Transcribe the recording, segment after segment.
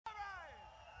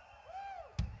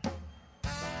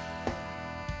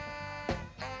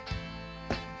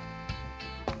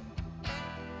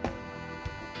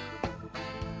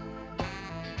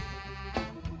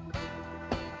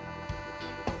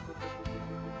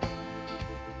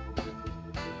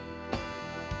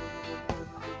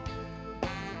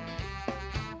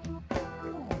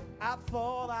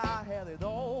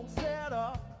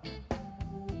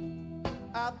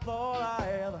I thought I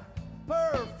had a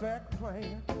perfect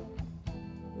plan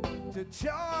to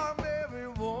charm every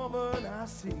woman I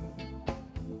see,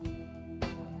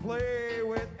 play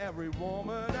with every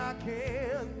woman I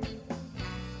can.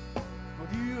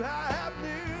 But you, I have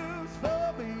news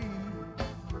for me.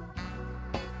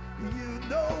 You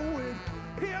know it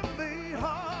hit me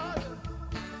hard.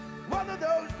 One of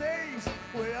those days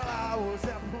when I was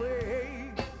at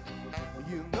play,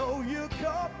 you know you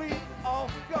caught me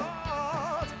off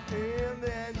guard, and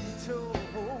then you told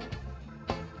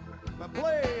my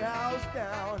playhouse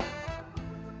down,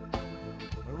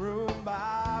 room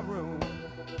by room.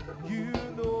 You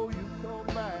know you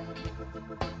caught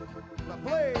my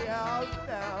playhouse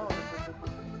down,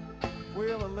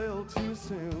 well, a little too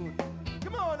soon.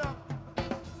 Come on now.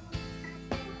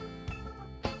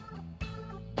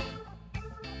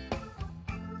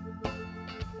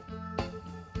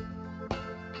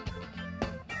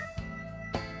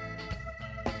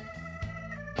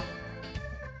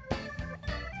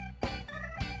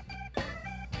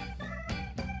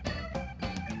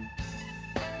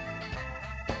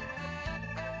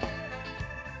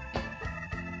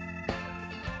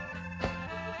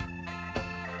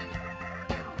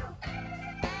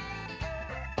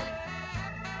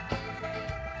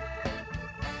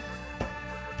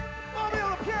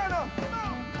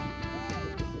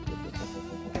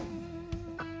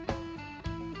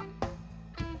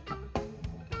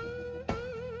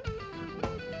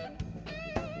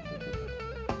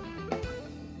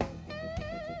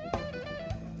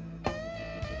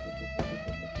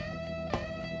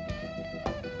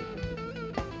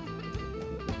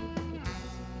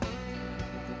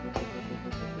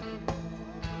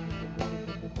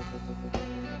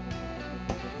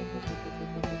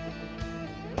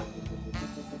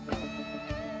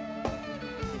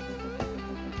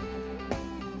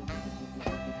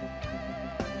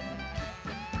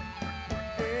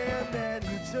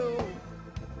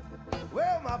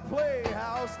 Well, my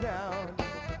playhouse down,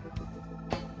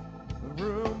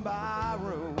 room by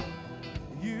room.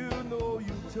 You know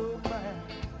you took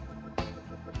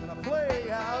my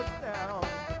playhouse down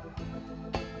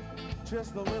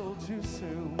just a little too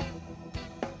soon.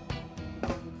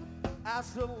 I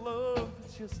still love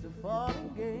it's just a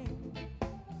fun game.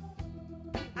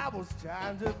 I was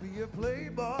trying to be a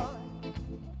playboy,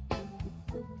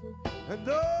 and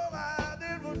all I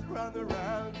did was run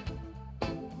around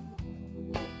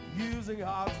using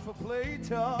hearts for play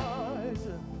toys.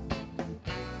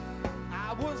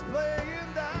 I was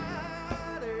playing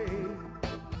daddy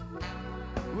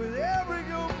with every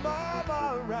good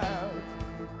mama around.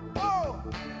 Oh,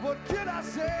 what could I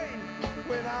say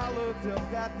when I looked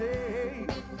up that day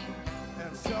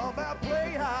and saw my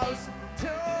playhouse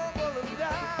tumbling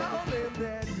down? And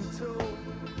then you told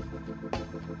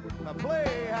my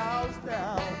playhouse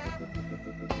down,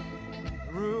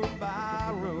 room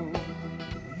by room.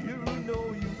 You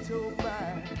know you took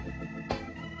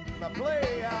my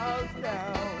playhouse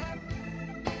down,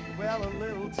 well, a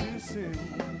little too soon.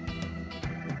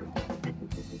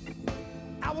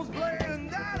 I was playing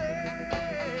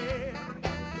daddy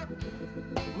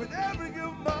with every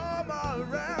good mama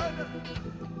around.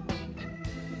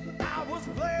 I was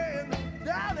playing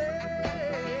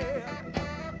daddy,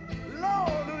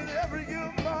 Lord, with every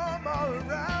good mama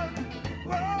around.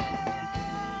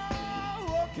 Oh,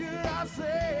 what could I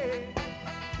say?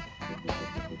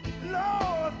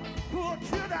 Lord, what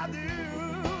could I do?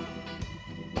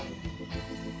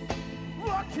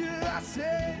 What could I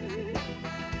say?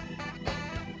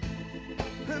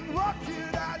 And what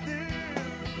could I do?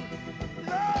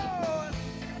 Lord,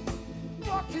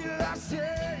 what could I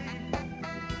say?